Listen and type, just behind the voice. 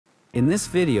In this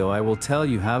video I will tell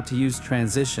you how to use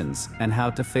transitions and how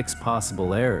to fix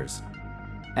possible errors.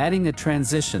 Adding a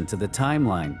transition to the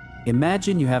timeline.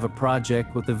 Imagine you have a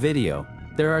project with a video.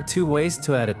 There are two ways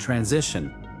to add a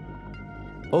transition.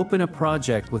 Open a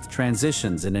project with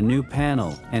transitions in a new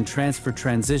panel and transfer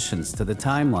transitions to the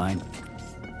timeline.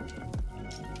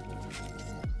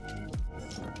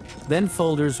 Then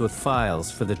folders with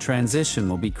files for the transition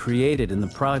will be created in the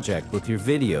project with your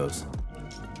videos.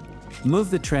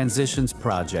 Move the transitions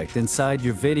project inside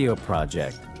your video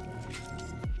project.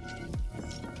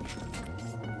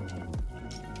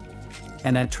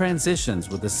 And add transitions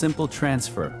with a simple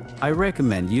transfer. I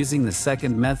recommend using the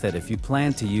second method if you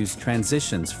plan to use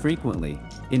transitions frequently.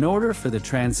 In order for the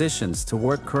transitions to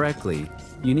work correctly,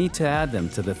 you need to add them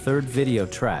to the third video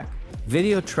track.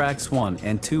 Video tracks 1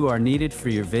 and 2 are needed for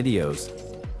your videos.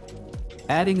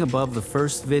 Adding above the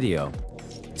first video.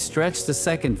 Stretch the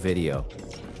second video.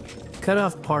 Cut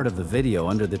off part of the video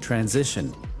under the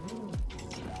transition.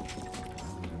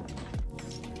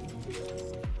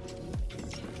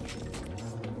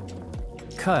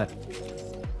 Cut.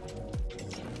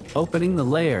 Opening the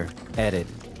layer, edit.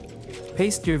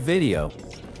 Paste your video.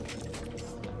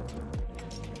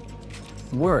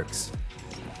 Works.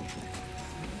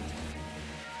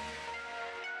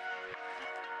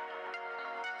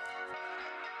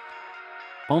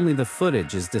 Only the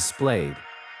footage is displayed.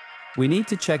 We need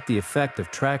to check the effect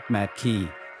of track matte key.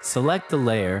 Select the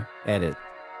layer, edit.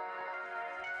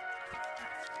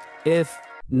 If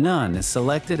none is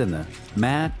selected in the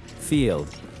matte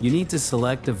field, you need to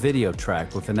select a video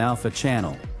track with an alpha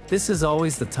channel. This is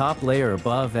always the top layer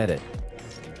above edit.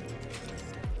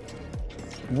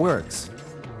 Works.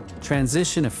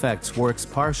 Transition effects works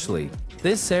partially.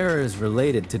 This error is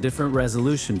related to different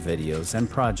resolution videos and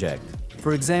project.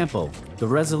 For example, the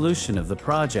resolution of the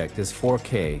project is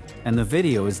 4K and the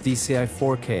video is DCI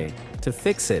 4K. To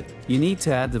fix it, you need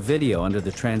to add the video under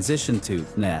the transition to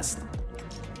nest.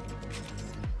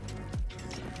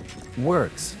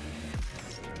 Works.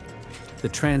 The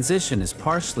transition is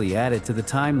partially added to the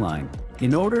timeline.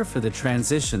 In order for the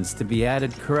transitions to be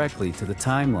added correctly to the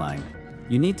timeline,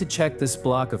 you need to check this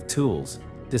block of tools,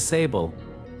 disable.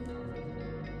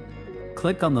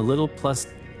 Click on the little plus.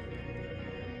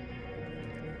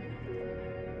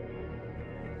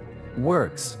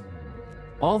 Works.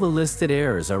 All the listed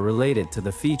errors are related to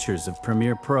the features of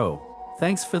Premiere Pro.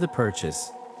 Thanks for the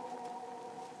purchase.